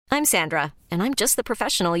I'm Sandra, and I'm just the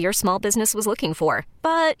professional your small business was looking for.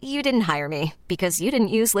 But you didn't hire me because you didn't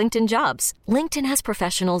use LinkedIn Jobs. LinkedIn has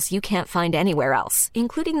professionals you can't find anywhere else,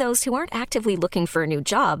 including those who aren't actively looking for a new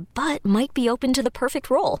job, but might be open to the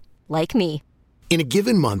perfect role, like me. In a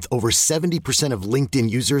given month, over 70% of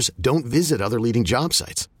LinkedIn users don't visit other leading job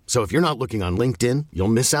sites. So if you're not looking on LinkedIn, you'll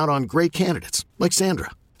miss out on great candidates like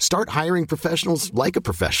Sandra. Start hiring professionals like a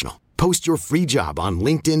professional. Post your free job on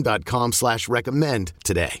linkedin.com/recommend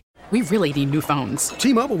today. We really need new phones.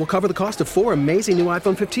 T-Mobile will cover the cost of 4 amazing new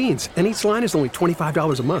iPhone 15s, and each line is only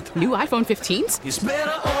 $25 a month. New iPhone 15s? It's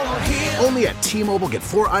better over here. Only at T-Mobile, get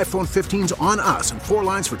 4 iPhone 15s on us and 4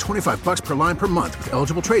 lines for $25 per line per month with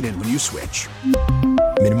eligible trade-in when you switch.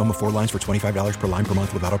 Minimum of 4 lines for $25 per line per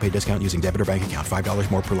month with autopay discount using debit or bank account. $5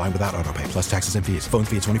 more per line without autopay, plus taxes and fees. Phone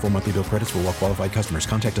fee at 24 monthly bill credits for well-qualified customers.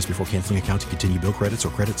 Contact us before canceling account to continue bill credits or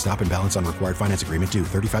credit stop and balance on required finance agreement due.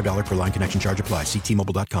 $35 per line connection charge applies. See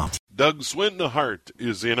T-Mobile.com. Doug Swindenhart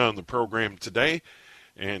is in on the program today,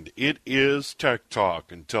 and it is Tech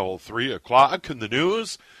Talk until 3 o'clock in the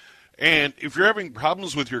news. And if you're having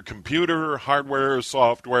problems with your computer, hardware,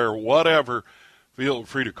 software, whatever, feel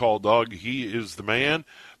free to call Doug. He is the man.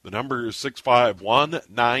 The number is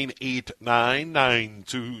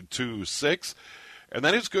 651-989-9226. And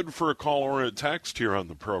that is good for a call or a text here on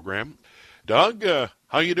the program. Doug,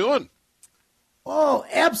 how you doing? Oh,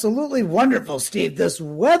 absolutely wonderful, Steve. This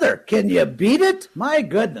weather, can you beat it? My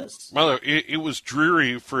goodness. Well, it was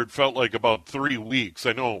dreary for it felt like about 3 weeks.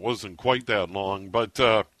 I know it wasn't quite that long, but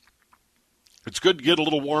it's good to get a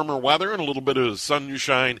little warmer weather and a little bit of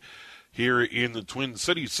sunshine here in the Twin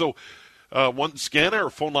Cities. So once again, our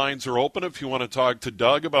phone lines are open if you want to talk to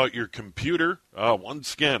Doug about your computer.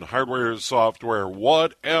 Once again, hardware, software,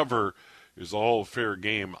 whatever is all fair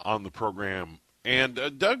game on the program.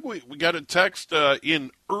 And, Doug, we got a text in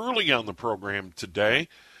early on the program today.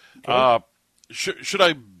 Okay. Should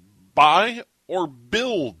I buy or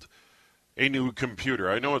build a new computer?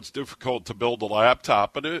 I know it's difficult to build a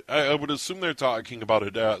laptop, but I would assume they're talking about a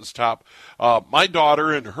desktop. My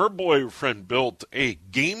daughter and her boyfriend built a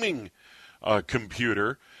gaming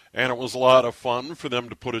computer, and it was a lot of fun for them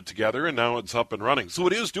to put it together, and now it's up and running. So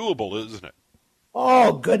it is doable, isn't it?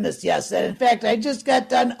 Oh, goodness, yes. And in fact, I just got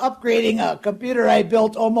done upgrading a computer I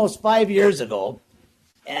built almost 5 years ago.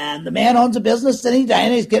 And the man owns a business, and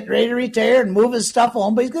he's getting ready to retire and move his stuff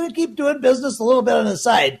home, but he's going to keep doing business a little bit on the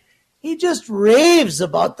side. He just raves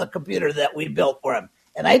about the computer that we built for him.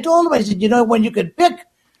 And I told him, I said, when you could pick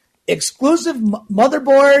exclusive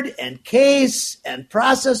motherboard and case and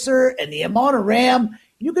processor and the amount of RAM,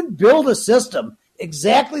 you can build a system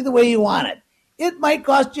exactly the way you want it. It might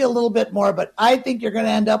cost you a little bit more, but I think you're going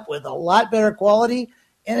to end up with a lot better quality.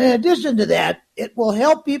 And in addition to that, it will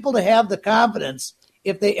help people to have the confidence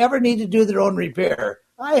if they ever need to do their own repair.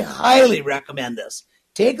 I highly recommend this.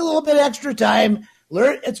 Take a little bit extra time.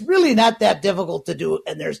 Learn. It's really not that difficult to do,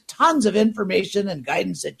 and there's tons of information and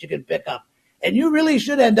guidance that you can pick up. And you really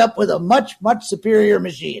should end up with a much, much superior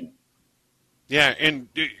machine. Yeah, and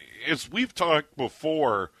as we've talked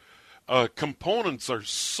before, components are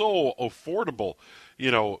so affordable.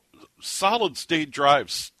 Solid-state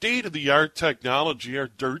drives, state-of-the-art technology are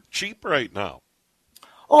dirt cheap right now.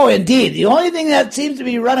 Oh, indeed. The only thing that seems to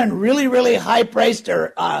be running really, really high-priced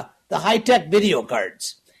are the high-tech video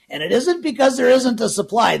cards. And it isn't because there isn't a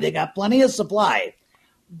supply. They got plenty of supply,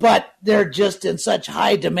 but they're just in such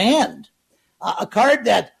high demand. A card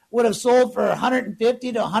that would have sold for $150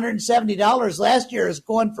 to $170 last year is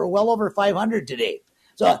going for well over $500 today.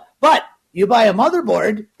 But you buy a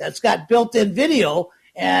motherboard that's got built-in video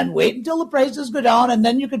and wait until the prices go down, and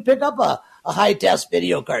then you can pick up a high-test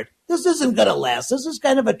video card. This isn't going to last. This is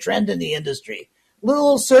kind of a trend in the industry.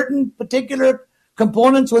 Little certain particular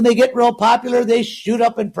components, when they get real popular, they shoot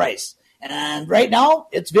up in price. And right now,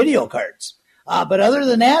 it's video cards. But other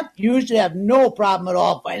than that, you usually have no problem at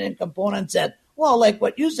all finding components that, well, like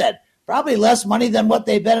what you said, probably less money than what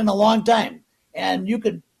they've been in a long time. And you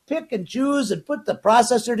can pick and choose and put the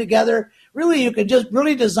processor together. Really, you can just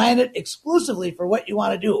really design it exclusively for what you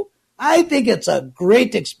want to do. I think it's a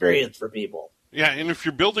great experience for people. Yeah, and if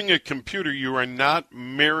you're building a computer, you are not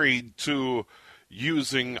married to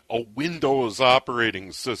using a Windows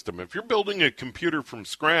operating system. If you're building a computer from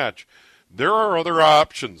scratch, there are other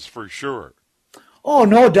options for sure. Oh,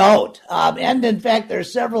 no doubt. And in fact, there are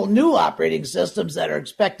several new operating systems that are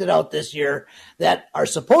expected out this year that are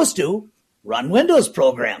supposed to run Windows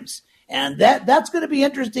programs. And that's going to be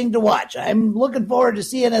interesting to watch. I'm looking forward to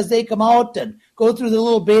seeing as they come out and go through the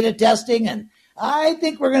little beta testing. And I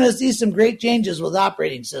think we're going to see some great changes with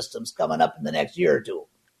operating systems coming up in the next year or two.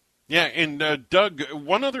 Yeah, and Doug,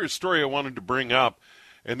 one other story I wanted to bring up,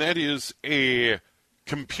 and that is a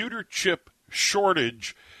computer chip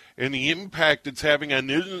shortage and the impact it's having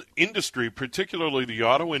on industry, particularly the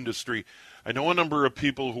auto industry. I know a number of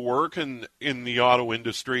people who work in the auto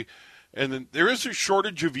industry, and there is a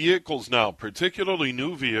shortage of vehicles now, particularly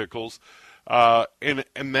new vehicles, and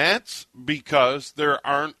that's because there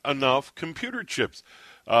aren't enough computer chips.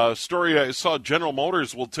 Story I saw, General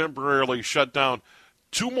Motors will temporarily shut down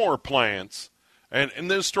 2 more plants,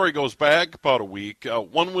 and this story goes back about a week.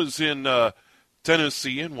 One was in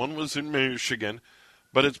Tennessee and one was in Michigan,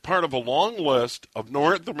 but it's part of a long list of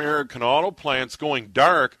North American auto plants going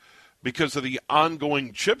dark because of the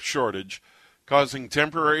ongoing chip shortage, causing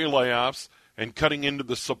temporary layoffs and cutting into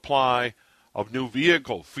the supply of new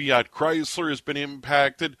vehicles. Fiat Chrysler has been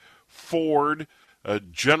impacted, Ford,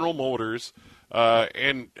 General Motors,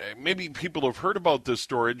 and maybe people have heard about this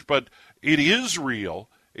shortage, but it is real,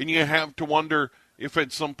 and you have to wonder if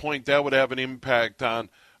at some point that would have an impact on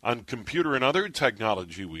computer and other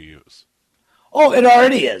technology we use. Oh, it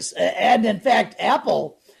already is. And in fact,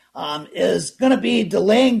 Apple is going to be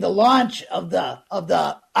delaying the launch of the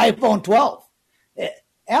iPhone 12.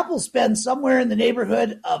 Apple spends somewhere in the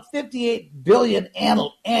neighborhood of $58 billion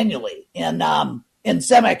annually in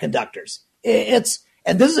semiconductors. It's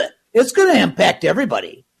going to impact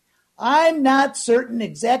everybody. I'm not certain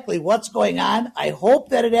exactly what's going on. I hope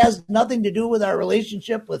that it has nothing to do with our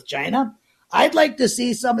relationship with China. I'd like to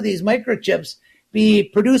see some of these microchips be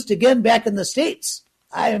produced again back in the States.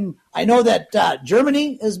 I know that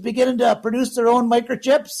Germany is beginning to produce their own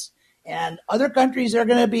microchips, and other countries are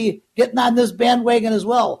going to be getting on this bandwagon as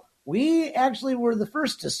well. We actually were the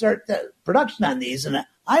first to start the production on these, and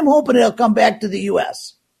I'm hoping it'll come back to the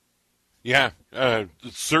U.S. Yeah,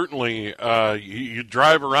 certainly. You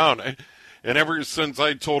drive around, and ever since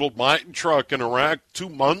I totaled my truck in Iraq 2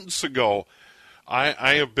 months ago,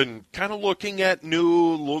 I have been kind of looking at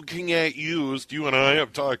new, looking at used. You and I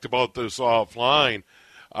have talked about this offline.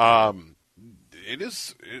 The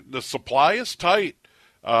supply is tight.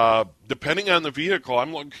 Depending on the vehicle,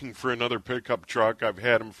 I'm looking for another pickup truck. I've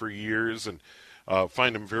had them for years and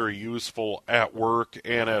find them very useful at work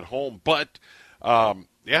and at home. But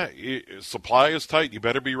supply is tight. You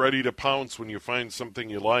better be ready to pounce when you find something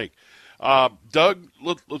you like. Doug,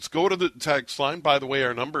 let's go to the text line. By the way,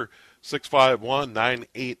 our number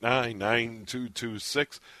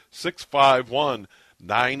 651-989-9226,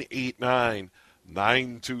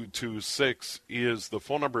 651-989-9226 is the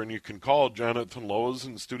phone number, and you can call Jonathan Lowe's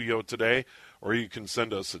in studio today, or you can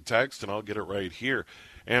send us a text, and I'll get it right here.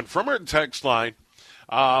 And from our text line,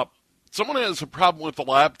 someone has a problem with the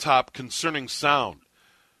laptop concerning sound,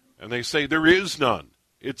 and they say there is none.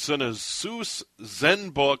 It's an Asus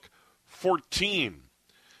ZenBook 14.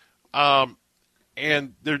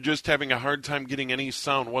 And they're just having a hard time getting any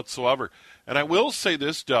sound whatsoever. And I will say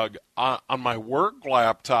this, Doug, on my work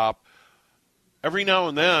laptop, every now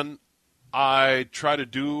and then I try to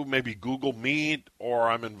do maybe Google Meet,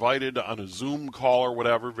 or I'm invited on a Zoom call or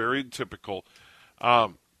whatever, very typical. I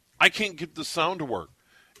can't get the sound to work.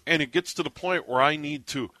 And it gets to the point where I need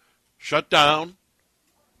to shut down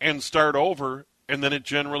and start over, and then it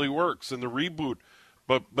generally works in the reboot.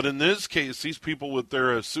 But in this case, these people with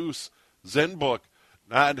their Asus ZenBook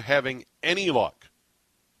not having any luck.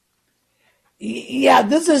 Yeah,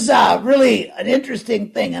 this is really an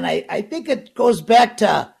interesting thing, and I think it goes back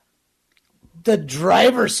to the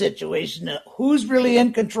driver situation. Who's really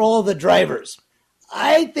in control of the drivers?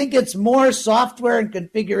 I think it's more software and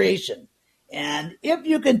configuration. And if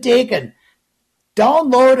you can take and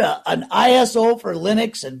download an ISO for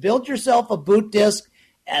Linux and build yourself a boot disk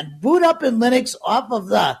and boot up in Linux off of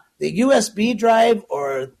the USB drive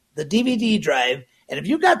or the DVD drive, and if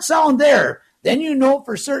you got sound there, then you know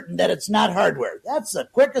for certain that it's not hardware. That's the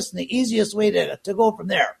quickest and the easiest way to go from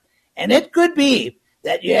there. And it could be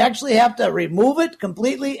that you actually have to remove it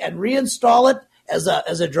completely and reinstall it as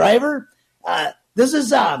a driver. This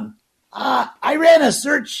is I ran a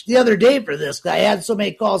search the other day for this. I had so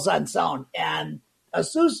many calls on sound, and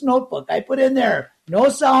Asus notebook. I put in there no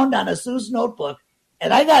sound on Asus notebook,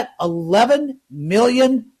 and I got 11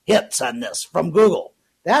 million hits on this from Google.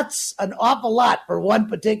 That's an awful lot for one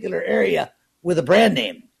particular area with a brand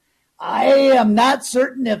name. I am not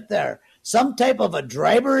certain if there's some type of a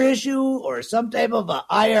driver issue or some type of a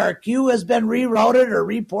IRQ has been rerouted or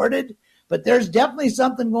reported, but there's definitely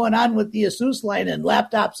something going on with the Asus line in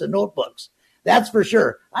laptops and notebooks. That's for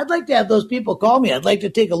sure. I'd like to have those people call me. I'd like to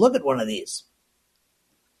take a look at one of these.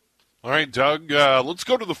 All right, Doug, let's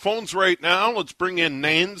go to the phones right now. Let's bring in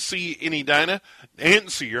Nancy in Edina.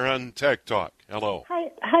 Nancy, you're on Tech Talk. Hello.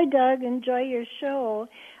 Hi, Doug. Enjoy your show.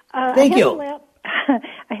 Thank you.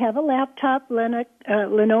 I have a laptop,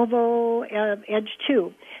 Lenovo Edge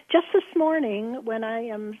 2. Just this morning, when I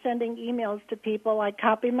am sending emails to people, I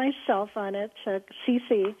copy myself on it,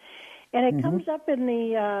 CC, and it comes up in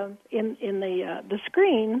the the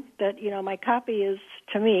screen that my copy is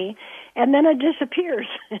to me, and then it disappears,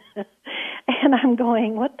 and I'm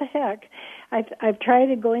going, what the heck? I've tried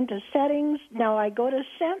to go into settings. Now I go to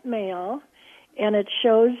sent mail, and it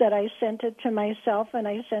shows that I sent it to myself and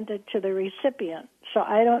I sent it to the recipient. So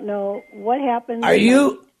I don't know what happened.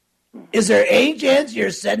 Is there any chance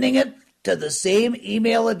you're sending it to the same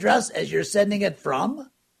email address as you're sending it from?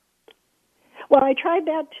 Well, I tried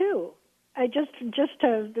that too. I just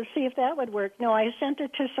to see if that would work. No, I sent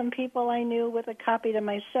it to some people I knew with a copy to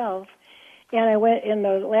myself. And I went, in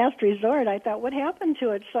the last resort, I thought, what happened to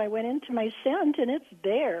it? So I went into my sent, and it's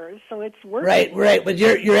there. So it's working. Right. But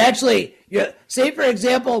you're actually, say, for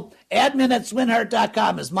example,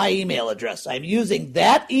 admin@swinhart.com is my email address. I'm using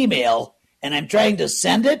that email, and I'm trying to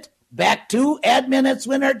send it back to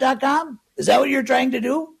admin@swinhart.com? Is that what you're trying to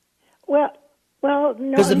do? Well, no.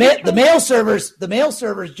 Because the mail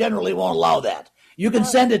servers generally won't allow that. You can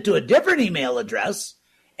send it to a different email address.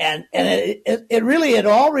 And it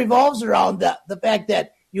all revolves around the fact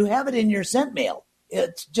that you have it in your sent mail.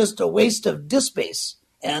 It's just a waste of disk space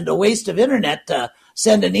and a waste of internet to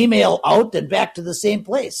send an email out and back to the same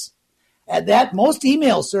place. And that most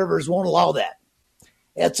email servers won't allow that.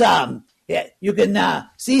 It's you can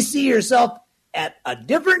CC yourself at a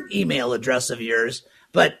different email address of yours.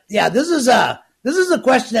 But yeah, this is a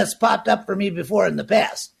question that's popped up for me before in the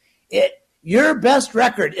past. Your best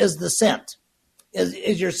record is the sent.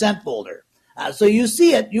 Is your sent folder. So you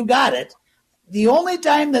see it, you got it. The only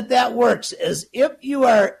time that works is if you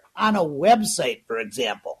are on a website, for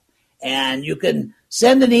example, and you can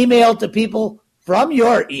send an email to people from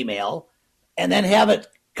your email and then have it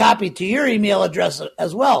copied to your email address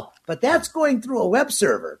as well. But that's going through a web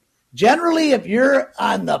server. Generally, if you're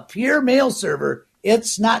on the pure mail server,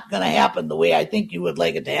 it's not going to happen the way I think you would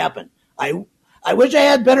like it to happen. I wish I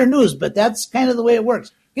had better news, but that's kind of the way it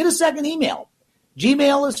works. Get a second email.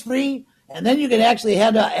 Gmail is free, and then you can actually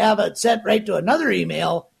have it sent right to another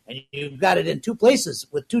email, and you've got it in two places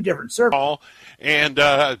with two different servers. And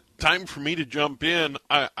time for me to jump in.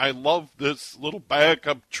 I love this little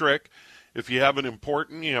backup trick. If you have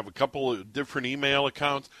you have a couple of different email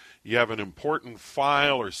accounts, you have an important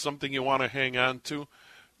file or something you want to hang on to,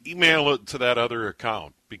 email it to that other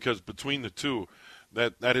account, because between the two,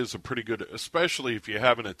 that is a pretty good, especially if you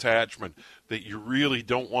have an attachment that you really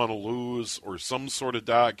don't want to lose or some sort of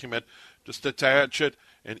document, just attach it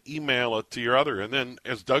and email it to your other. And then,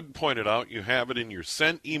 as Doug pointed out, you have it in your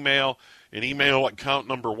sent email, and email account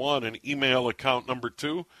number 1 and email account number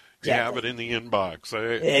 2. Exactly. You have it in the inbox.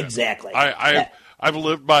 Exactly. I've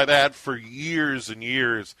lived by that for years and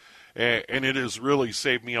years, and it has really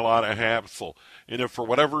saved me a lot of hassle. And if for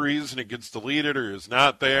whatever reason it gets deleted or is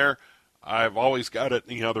not there, I've always got it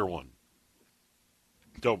in the other one.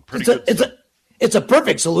 So pretty good. It's a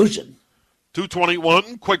perfect solution.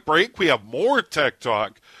 2:21, quick break. We have more Tech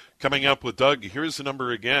Talk coming up with Doug. Here's the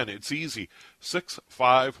number again. It's easy,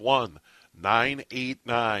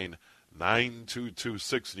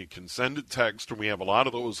 651-989-9226. And you can send a text, and we have a lot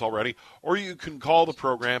of those already, or you can call the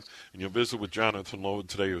program, and you'll visit with Jonathan Lowe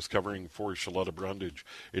today, who's covering for Shaletta Brundage.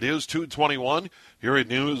 It is 2:21 here at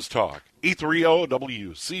News Talk, 830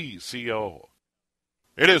 WCCO.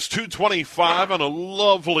 It is 2:25 on a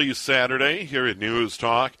lovely Saturday here at News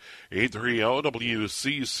Talk, 830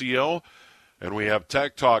 WCCO. And we have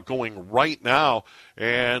Tech Talk going right now.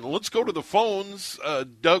 And let's go to the phones.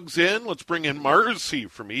 Doug's in. Let's bring in Marcy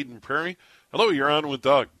from Eden Prairie. Hello, you're on with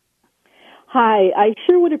Doug. Hi, I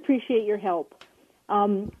sure would appreciate your help.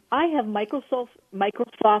 I have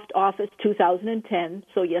Microsoft Office 2010,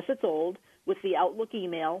 so yes, it's old, with the Outlook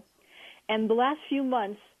email. And the last few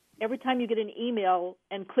months, every time you get an email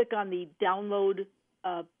and click on the download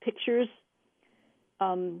pictures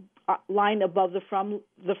line above the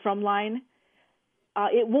from line,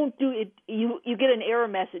 it won't do it. You get an error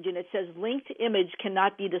message, and it says linked image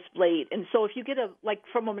cannot be displayed. And so if you get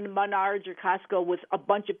from a Menards or Costco with a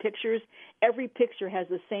bunch of pictures, every picture has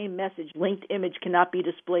the same message: linked image cannot be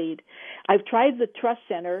displayed. I've tried the Trust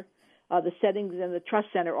Center, the settings in the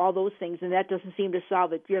Trust Center, all those things, and that doesn't seem to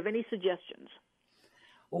solve it. Do you have any suggestions?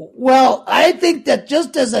 Well, I think that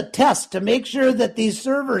just as a test to make sure that these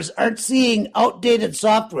servers aren't seeing outdated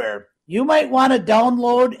software, you might want to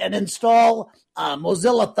download and install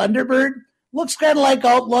Mozilla Thunderbird. Looks kind of like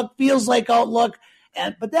Outlook, feels like Outlook,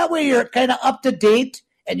 but that way you're kind of up to date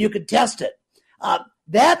and you can test it.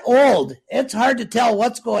 That old, it's hard to tell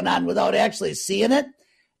what's going on without actually seeing it.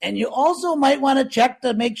 And you also might want to check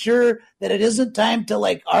to make sure that it isn't time to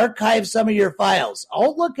like archive some of your files.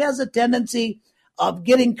 Outlook has a tendency of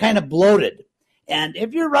getting kind of bloated. And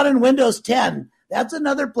if you're running Windows 10, that's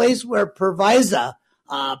another place where Provisor,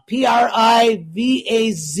 Privazer,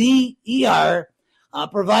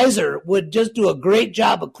 Provisor would just do a great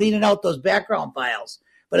job of cleaning out those background files.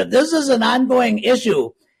 But if this is an ongoing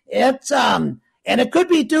issue, it's and it could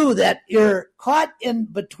be too that you're caught in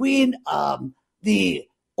between the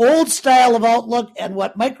old style of Outlook and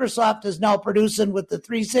what Microsoft is now producing with the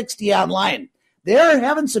 360 Online. They're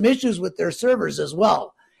having some issues with their servers as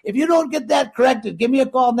well. If you don't get that corrected, give me a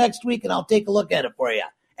call next week and I'll take a look at it for you.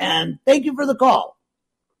 And thank you for the call.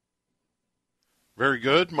 Very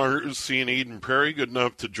good. Marcy in Eden Prairie, good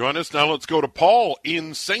enough to join us. Now let's go to Paul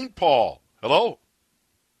in St. Paul. Hello.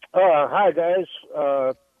 Hi, guys.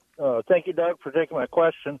 Thank you, Doug, for taking my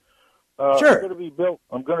question. Sure.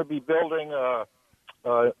 I'm going to be building a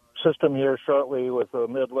system here shortly with a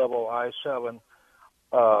mid-level i7.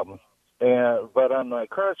 But on my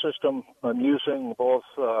current system, I'm using both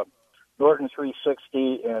Norton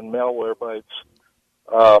 360 and Malwarebytes.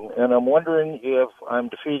 And I'm wondering if I'm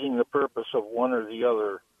defeating the purpose of one or the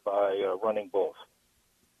other by running both.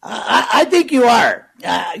 I think you are.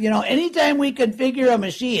 Anytime we configure a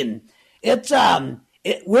machine,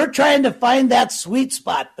 we're trying to find that sweet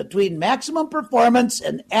spot between maximum performance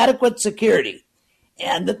and adequate security.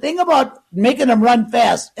 And the thing about making them run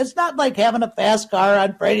fast, it's not like having a fast car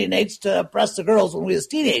on Friday nights to impress the girls when we was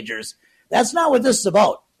teenagers. That's not what this is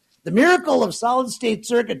about. The miracle of solid-state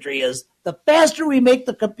circuitry is the faster we make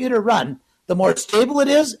the computer run, the more stable it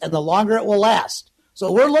is and the longer it will last.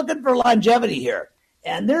 So we're looking for longevity here.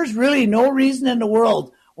 And there's really no reason in the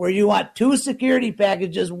world where you want two security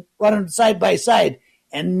packages running side by side.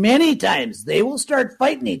 And many times they will start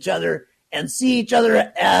fighting each other and see each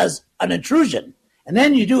other as an intrusion. And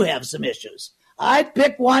then you do have some issues. I'd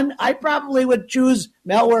pick one. I probably would choose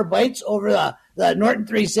Malwarebytes over the Norton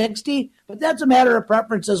 360, but that's a matter of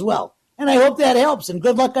preference as well. And I hope that helps, and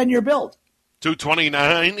good luck on your build.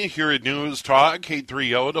 229 here at News Talk,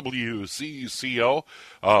 830-WCCO.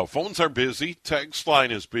 Phones are busy. Text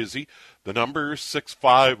line is busy. The number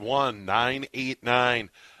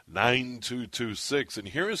 651-989-9226. And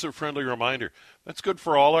here is a friendly reminder. That's good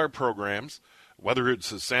for all our programs, whether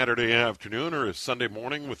it's a Saturday afternoon or a Sunday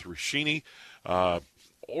morning with Rashini,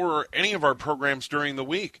 or any of our programs during the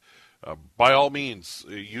week. By all means,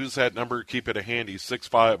 use that number. Keep it handy,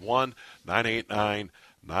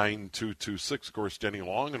 651-989-9226. Of course, Denny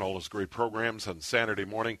Long and all his great programs on Saturday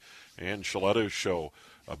morning, and Shaletta's show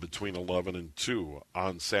between 11 and 2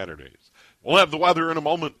 on Saturdays. We'll have the weather in a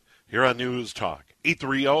moment here on News Talk,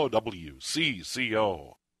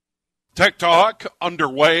 830-WCCO. Tech Talk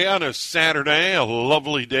underway on a Saturday, a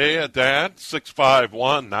lovely day at that,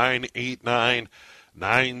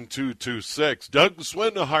 651-989-9226. Doug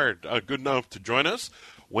Swinhart, good enough to join us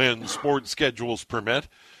when sports schedules permit.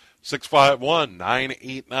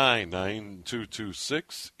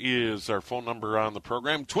 651-989-9226 is our phone number on the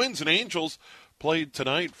program. Twins and Angels played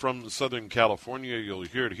tonight from Southern California. You'll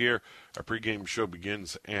hear it here. Our pregame show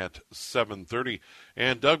begins at 7:30.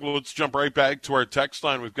 And, Doug, let's jump right back to our text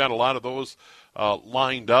line. We've got a lot of those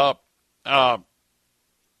lined up.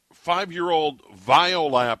 5-year-old Vio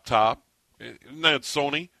laptop, isn't that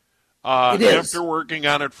Sony? It is. After working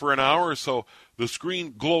on it for an hour or so, the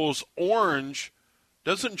screen glows orange,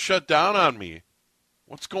 doesn't shut down on me.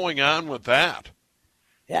 What's going on with that?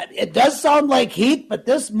 Yeah, it does sound like heat, but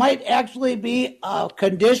this might actually be a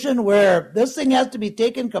condition where this thing has to be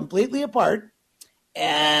taken completely apart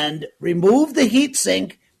and remove the heat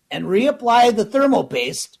sink and reapply the thermal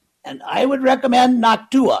paste. And I would recommend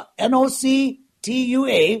Noctua,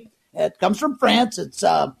 Noctua. It comes from France. It's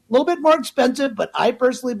a little bit more expensive, but I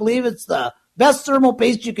personally believe it's the best thermal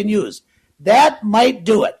paste you can use. That might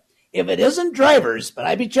do it. If it isn't drivers, but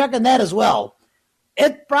I'd be checking that as well,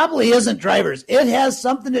 it probably isn't drivers. It has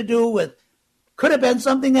something to do with, could have been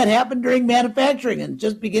something that happened during manufacturing and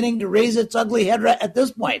just beginning to raise its ugly head at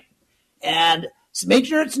this point. And make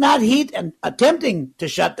sure it's not heat and attempting to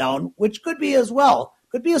shut down, which could be as well.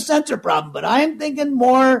 Could be a sensor problem, but I'm thinking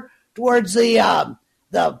more towards the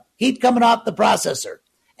heat coming off the processor.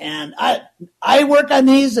 And I work on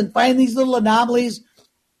these and find these little anomalies,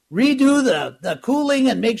 redo the cooling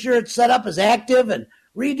and make sure it's set up as active and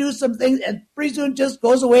redo some things, and pretty soon it just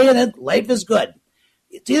goes away and life is good.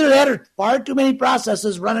 It's either that or far too many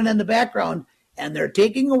processes running in the background, and they're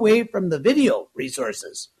taking away from the video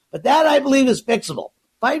resources. But that, I believe, is fixable.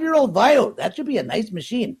 5-year-old Vio, that should be a nice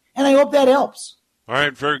machine, and I hope that helps. All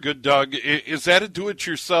right, very good, Doug. Is that a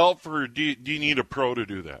do-it-yourself, or do you need a pro to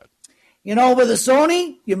do that? with a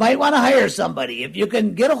Sony, you might want to hire somebody. If you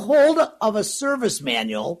can get a hold of a service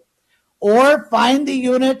manual or find the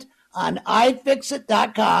unit on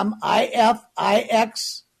ifixit.com,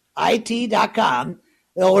 ifixit.com,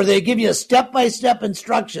 or they give you step-by-step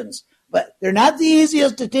instructions. But they're not the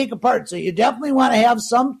easiest to take apart, so you definitely want to have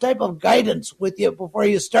some type of guidance with you before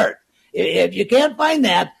you start. If you can't find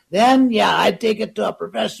that, then, I'd take it to a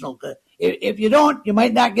professional. If you don't, you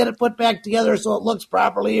might not get it put back together so it looks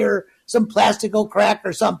properly, or some plastic will crack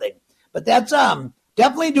or something. But that's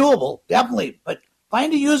definitely doable, definitely. But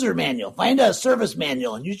find a user manual, find a service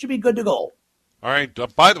manual, and you should be good to go. All right.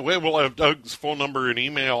 By the way, we'll have Doug's phone number and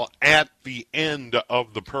email at the end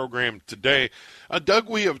of the program today. Doug,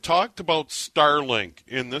 we have talked about Starlink,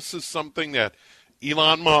 and this is something that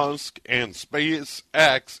Elon Musk and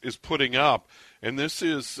SpaceX is putting up. And this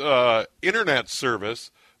is internet service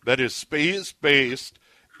that is space-based,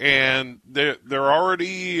 and they're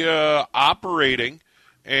already operating.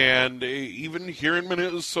 And even here in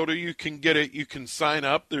Minnesota, you can get it. You can sign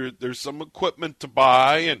up. There's some equipment to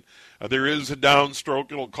buy, and there is a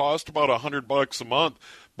downstroke. It'll cost about $100 a month.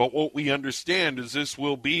 But what we understand is this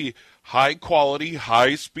will be high-quality,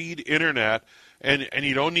 high-speed internet, and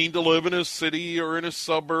you don't need to live in a city or in a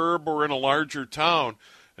suburb or in a larger town.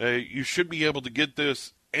 You should be able to get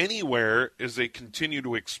this anywhere as they continue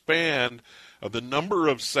to expand the number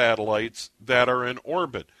of satellites that are in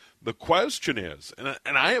orbit. The question is, and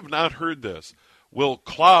I have not heard this, will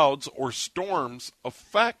clouds or storms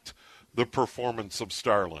affect the performance of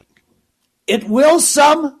Starlink? It will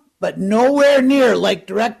some, but nowhere near like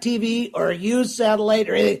DirecTV or a Hughes satellite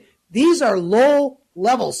or anything. These are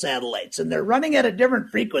low-level satellites, and they're running at a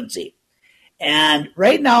different frequency. And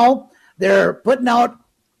right now, they're putting out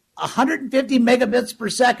 150 megabits per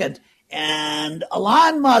second, and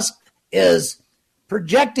Elon Musk is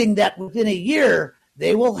projecting that within a year,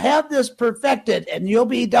 they will have this perfected, and you'll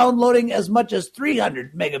be downloading as much as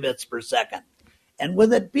 300 megabits per second. And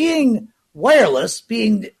with it being wireless,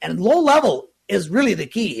 and low level is really the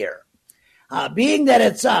key here. Being that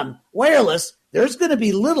it's wireless, there's going to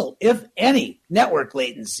be little, if any, network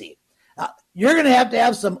latency. You're going to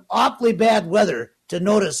have some awfully bad weather to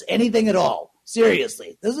notice anything at all.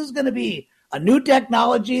 Seriously, this is going to be a new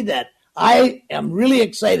technology that I am really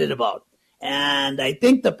excited about. And I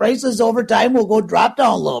think the prices over time will go drop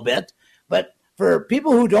down a little bit. But for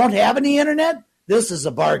people who don't have any internet, this is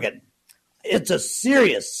a bargain. It's a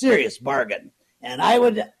serious, serious bargain. And I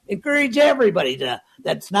would encourage everybody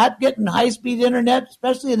that's not getting high-speed internet,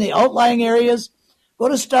 especially in the outlying areas, go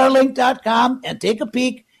to Starlink.com and take a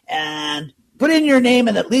peek and put in your name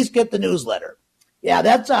and at least get the newsletter. Yeah,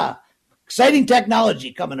 that's exciting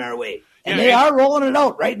technology coming our way. And they are rolling it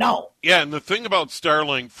out right now. Yeah, and the thing about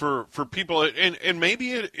Starlink for people, and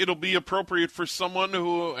maybe it'll be appropriate for someone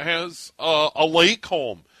who has a lake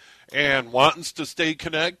home and wants to stay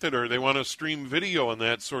connected, or they want to stream video and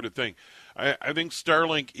that sort of thing. I think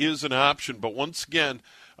Starlink is an option. But once again,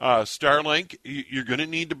 Starlink, you're going to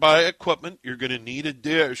need to buy equipment. You're going to need a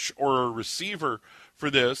dish or a receiver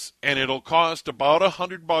for this, and it'll cost about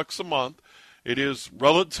 $100 a month. It is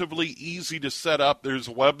relatively easy to set up. There's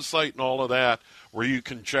a website and all of that where you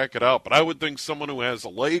can check it out. But I would think someone who has a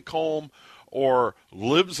lake home or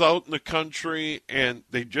lives out in the country and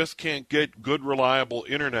they just can't get good, reliable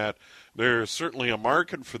internet, there's certainly a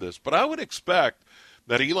market for this. But I would expect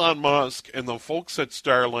that Elon Musk and the folks at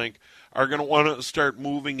Starlink are going to want to start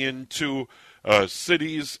moving into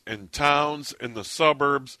cities and towns and the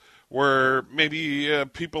suburbs where maybe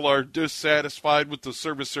people are dissatisfied with the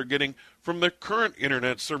service they're getting from their current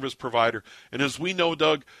internet service provider. And as we know,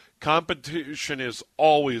 Doug, competition is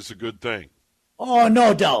always a good thing. Oh,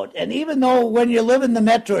 no doubt. And even though when you live in the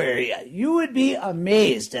metro area, you would be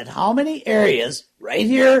amazed at how many areas right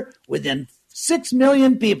here within 6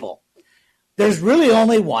 million people, there's really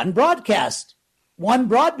only one broadband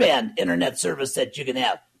internet service that you can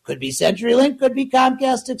have. Could be CenturyLink, could be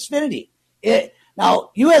Comcast Xfinity.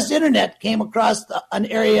 Now, U.S. Internet came across an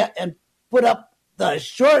area and put up the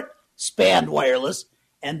short span wireless,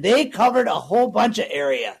 and they covered a whole bunch of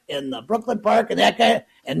area in the Brooklyn Park and that guy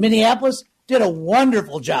and Minneapolis did a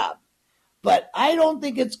wonderful job. But I don't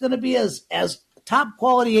think it's going to be as top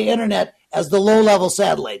quality internet as the low level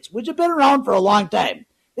satellites, which have been around for a long time.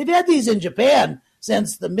 They've had these in Japan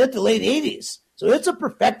since the mid to late 80s. So it's a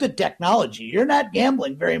perfected technology. You're not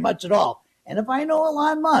gambling very much at all. And if I know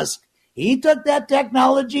Elon Musk, he took that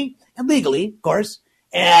technology, and legally, of course,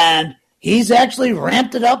 and he's actually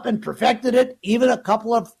ramped it up and perfected it even a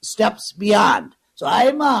couple of steps beyond. So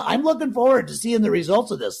I'm looking forward to seeing the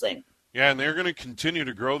results of this thing. Yeah, and they're going to continue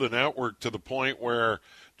to grow the network to the point where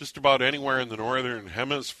just about anywhere in the northern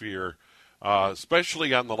hemisphere,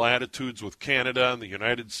 especially on the latitudes with Canada and the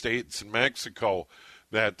United States and Mexico,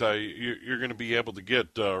 that you're going to be able to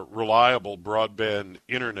get reliable broadband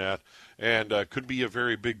internet, and could be a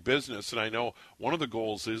very big business. And I know one of the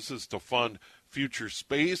goals is to fund future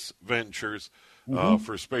space ventures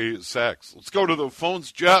for SpaceX. Let's go to the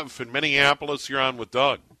phones. Jeff in Minneapolis, you're on with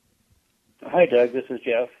Doug. Hi, Doug. This is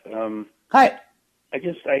Jeff. Hi. I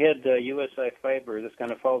had USI Fiber. This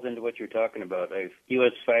kind of falls into what you're talking about. I've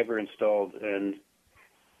US Fiber installed and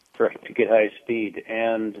to get high speed,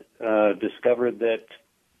 and discovered that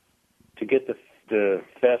to get the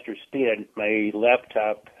faster speed, my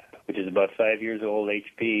laptop, which is about 5 years old,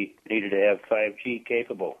 HP, needed to have 5G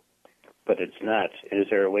capable, but it's not. Is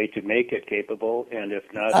there a way to make it capable? And if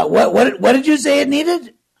not, what did you say it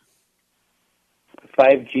needed?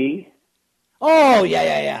 5G. Oh,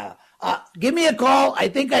 yeah. Give me a call. I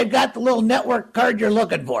think I've got the little network card you're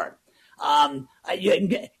looking for.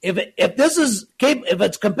 If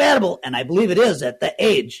it's compatible, and I believe it is at the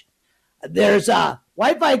age, there's a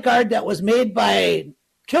Wi-Fi card that was made by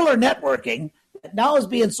Killer Networking that now is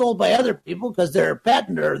being sold by other people because their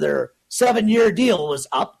patent or their 7-year deal was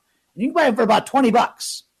up. You can buy it for about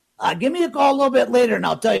 $20. Give me a call a little bit later, and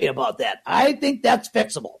I'll tell you about that. I think that's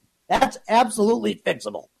fixable. That's absolutely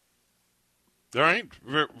fixable. All right.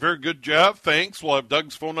 Very, very good, Jeff. Thanks. We'll have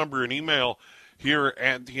Doug's phone number and email here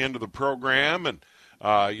at the end of the program, and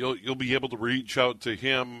you'll be able to reach out to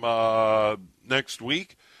him next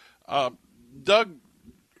week. Doug,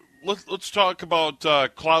 let's talk about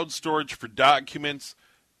cloud storage for documents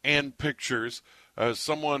and pictures.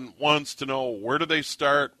 Someone wants to know, where do they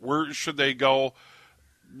start? Where should they go?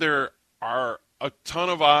 There are a ton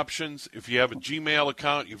of options. If you have a Gmail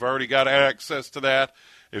account, you've already got access to that.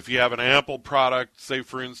 If you have an Apple product, say,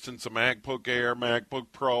 for instance, a MacBook Air, MacBook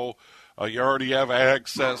Pro, you already have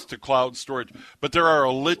access to cloud storage. But there are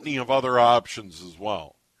a litany of other options as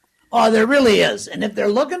well. Oh, there really is. And if they're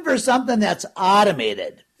looking for something that's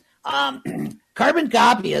automated, Carbon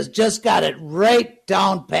Copy has just got it right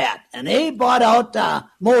down pat. And they bought out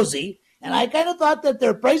Mozy, and I kind of thought that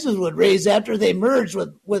their prices would raise after they merged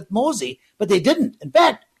with Mozy, but they didn't. In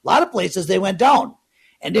fact, a lot of places they went down.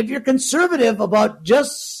 And if you're conservative about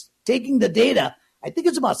just taking the data, I think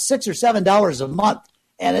it's about $6 or $7 a month,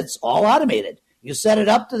 and it's all automated. You set it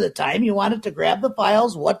up to the time you want it to grab the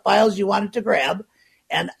files, what files you want it to grab.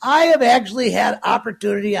 And I have actually had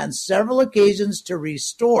opportunity on several occasions to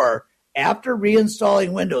restore after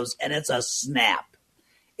reinstalling Windows, and it's a snap.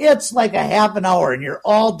 It's like a half an hour, and you're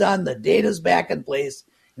all done. The data's back in place.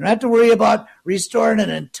 You don't have to worry about restoring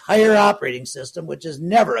an entire operating system, which is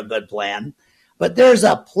never a good plan. But there's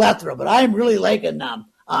a plethora. But I'm really liking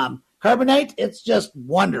Carbonite. It's just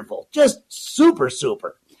wonderful. Just super,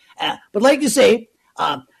 super. But like you say,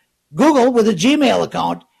 Google with a Gmail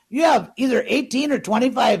account, you have either 18 or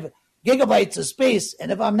 25 gigabytes of space.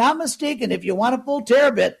 And if I'm not mistaken, if you want a full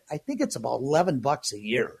terabit, I think it's about $11 a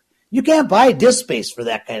year. You can't buy disk space for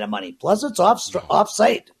that kind of money. Plus, it's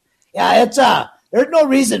off-site. Yeah, there's no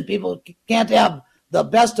reason people can't have the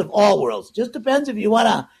best of all worlds. Just depends if you want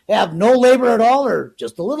to have no labor at all or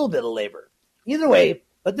just a little bit of labor. Either way,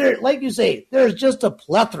 but there, like you say, there's just a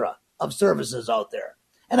plethora of services out there.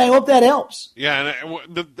 And I hope that helps. Yeah,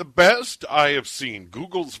 and the best I have seen,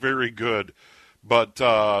 Google's very good, but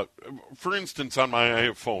for instance, on my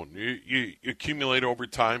iPhone, you accumulate over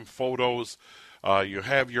time photos, you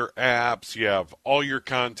have your apps, you have all your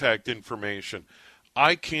contact information.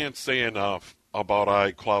 I can't say enough about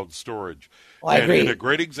iCloud storage. Well, I agree. And a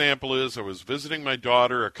great example is I was visiting my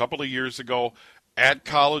daughter a couple of years ago at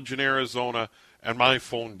college in Arizona, and my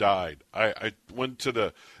phone died. I went to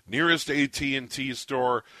the nearest AT&T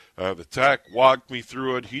store. The tech walked me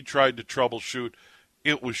through it. He tried to troubleshoot.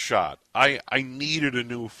 It was shot. I needed a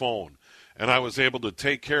new phone, and I was able to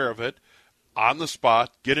take care of it on the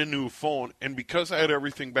spot, get a new phone, and because I had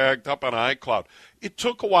everything backed up on iCloud, it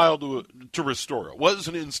took a while to restore. It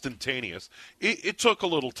wasn't instantaneous. It took a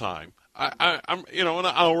little time. I'm an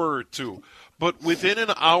hour or two, but within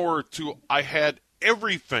an hour or two, I had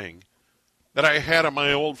everything that I had on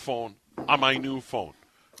my old phone on my new phone.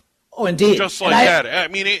 Oh, indeed. Just like that. I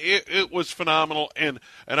mean, it was phenomenal, and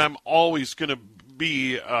I'm always going to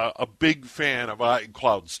be a big fan of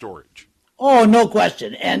iCloud storage. Oh, no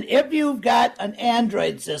question. And if you've got an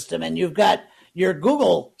Android system and you've got your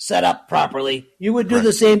Google set up properly, you would do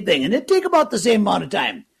the same thing. And it'd take about the same amount of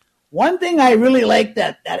time. One thing I really like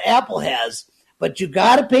that Apple has, but you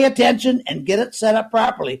got to pay attention and get it set up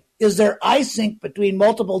properly, is their iSync between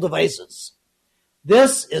multiple devices.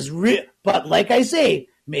 This is real, but like I say,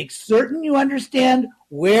 make certain you understand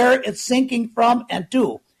where it's syncing from and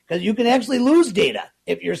to, because you can actually lose data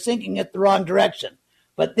if you're syncing it the wrong direction.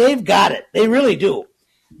 But they've got it. They really do.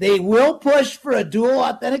 They will push for a dual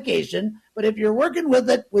authentication, but if you're working with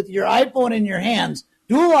it with your iPhone in your hands,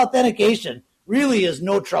 dual authentication really is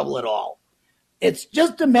no trouble at all. It's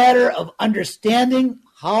just a matter of understanding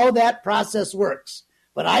how that process works.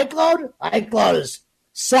 But iCloud is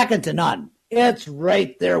second to none. It's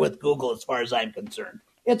right there with Google as far as I'm concerned.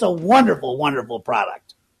 It's a wonderful, wonderful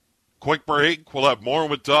product. Quick break. We'll have more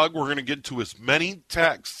with Doug. We're going to get to as many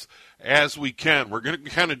texts as we can. We're going to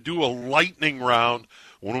kind of do a lightning round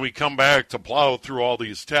when we come back to plow through all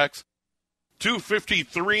these texts.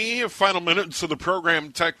 2:53, final minutes of the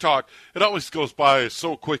program, Tech Talk. It always goes by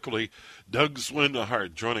so quickly. Doug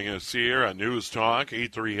Swindehart joining us here on News Talk,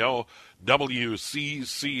 830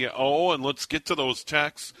 WCCO. And let's get to those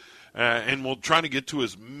texts, and we'll try to get to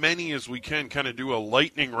as many as we can, kind of do a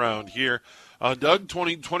lightning round here. Doug,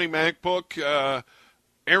 2020 MacBook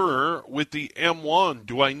error with the M1.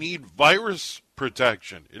 Do I need virus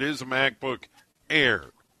protection? It is a MacBook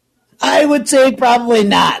Air. I would say probably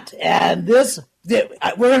not. And we're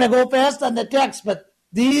going to go fast on the text, but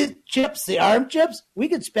these chips, the ARM chips, we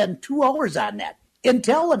could spend 2 hours on that.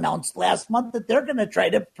 Intel announced last month that they're going to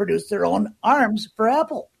try to produce their own ARMs for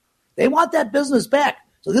Apple. They want that business back.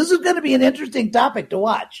 So this is going to be an interesting topic to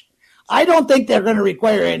watch. I don't think they're going to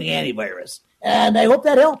require any antivirus, and I hope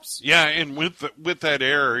that helps. Yeah, and with that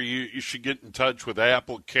error, you should get in touch with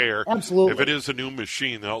Apple Care. Absolutely. If it is a new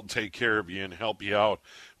machine, they'll take care of you and help you out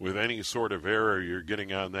with any sort of error you're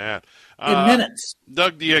getting on that. In minutes.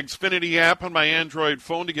 Doug, the Xfinity app on my Android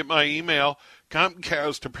phone to get my email,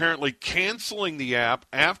 Comcast apparently canceling the app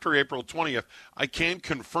after April 20th. I can't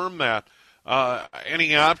confirm that.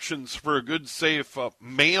 Any options for a good, safe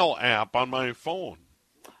mail app on my phone?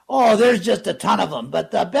 Oh, there's just a ton of them.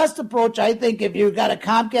 But the best approach, I think, if you've got a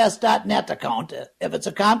Comcast.net account, if it's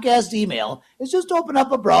a Comcast email, is just open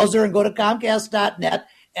up a browser and go to Comcast.net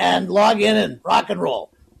and log in and rock and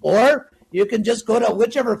roll. Or you can just go to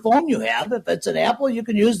whichever phone you have. If it's an Apple, you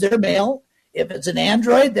can use their mail. If it's an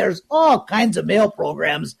Android, there's all kinds of mail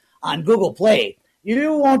programs on Google Play.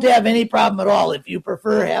 You won't have any problem at all if you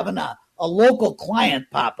prefer having a local client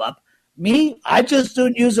pop up. Me, I just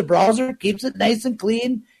soon use a browser, keeps it nice and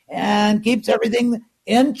clean, and keeps everything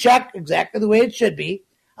in check exactly the way it should be.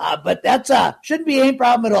 But that's shouldn't be any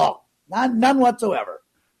problem at all. None whatsoever.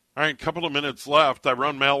 All right, couple of minutes left. I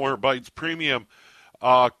run Malwarebytes Premium.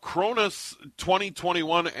 Cronus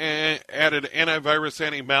 2021 added antivirus,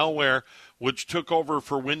 anti-malware, which took over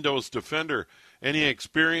for Windows Defender. Any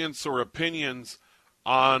experience or opinions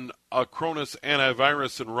on a Cronus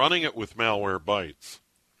antivirus and running it with Malwarebytes?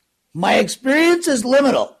 My experience is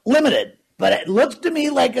limited, but it looks to me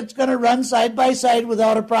like it's going to run side by side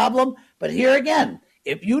without a problem. But here again,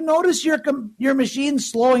 if you notice your machine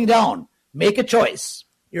slowing down, make a choice.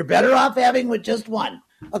 You're better off having with just one.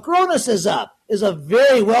 Acronis is a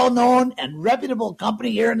very well-known and reputable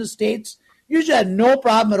company here in the States. You should have no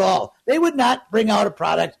problem at all. They would not bring out a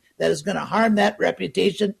product that is going to harm that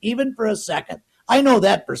reputation even for a second. I know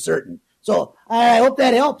that for certain. So I hope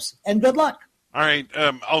that helps, and good luck. All right,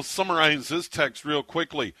 I'll summarize this text real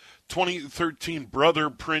quickly. 2013 Brother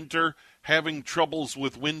printer having troubles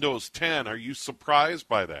with Windows 10. Are you surprised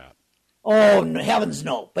by that? Oh, heavens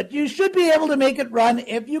no. But you should be able to make it run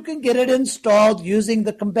if you can get it installed using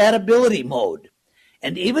the compatibility mode.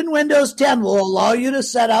 And even Windows 10 will allow you to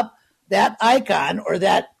set up that icon or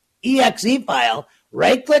that exe file,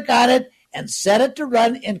 right-click on it, and set it to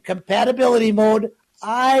run in compatibility mode.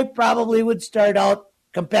 I probably would start out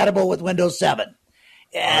compatible with Windows 7.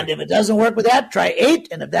 And if it doesn't work with that, try 8.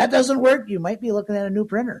 And if that doesn't work, you might be looking at a new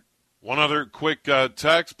printer. One other quick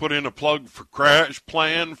text, put in a plug for Crash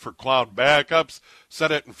Plan for cloud backups.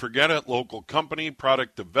 Set it and forget it. Local company,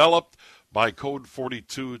 product developed by Code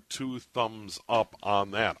 42. 2 thumbs up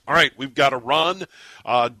on that. All right, we've got to run.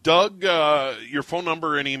 Doug, your phone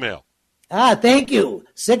number and email. Thank you.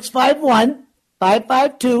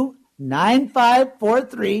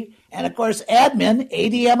 651-552-9543. And, of course, admin,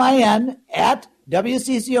 ADMIN, at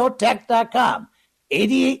WCCOtech.com.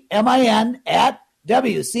 ADMIN at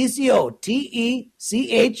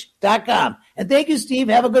WCCOTECH.com. And thank you, Steve.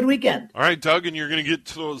 Have a good weekend. All right, Doug, and you're going to get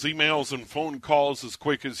to those emails and phone calls as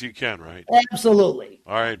quick as you can, right? Absolutely.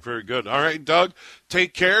 All right, very good. All right, Doug,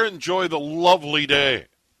 take care. Enjoy the lovely day.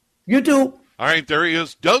 You too. All right, there he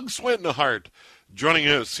is, Doug Swindehart, joining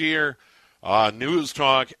us here on News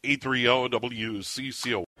Talk 830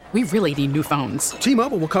 WCCO. We really need new phones.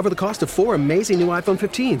 T-Mobile will cover the cost of 4 amazing new iPhone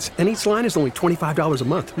 15s, and each line is only $25 a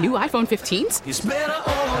month. New iPhone 15s? It's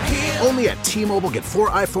better over here. Only at T-Mobile, get 4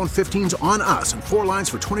 iPhone 15s on us and 4 lines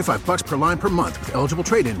for $25 per line per month with eligible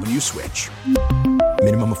trade-in when you switch.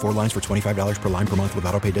 Minimum of 4 lines for $25 per line per month with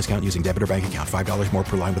autopay discount using debit or bank account. $5 more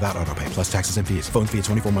per line without autopay, plus taxes and fees. Phone fee at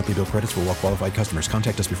 24 monthly bill credits for well-qualified customers.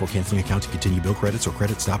 Contact us before canceling account to continue bill credits or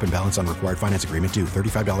credit stop and balance on required finance agreement due.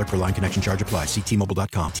 $35 per line connection charge applies. See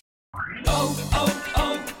T-Mobile.com.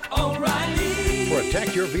 O'Reilly.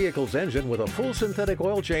 Protect your vehicle's engine with a full synthetic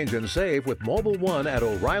oil change and save with Mobil 1 at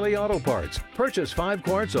O'Reilly Auto Parts. Purchase 5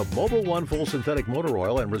 quarts of Mobil 1 full synthetic motor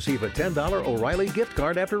oil and receive a $10 O'Reilly gift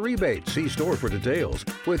card after rebate. See store for details.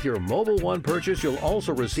 With your Mobil 1 purchase, you'll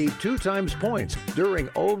also receive 2 times points during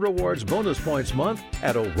O Rewards Bonus Points Month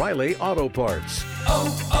at O'Reilly Auto Parts.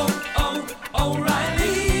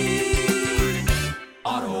 O'Reilly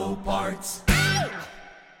Auto Parts.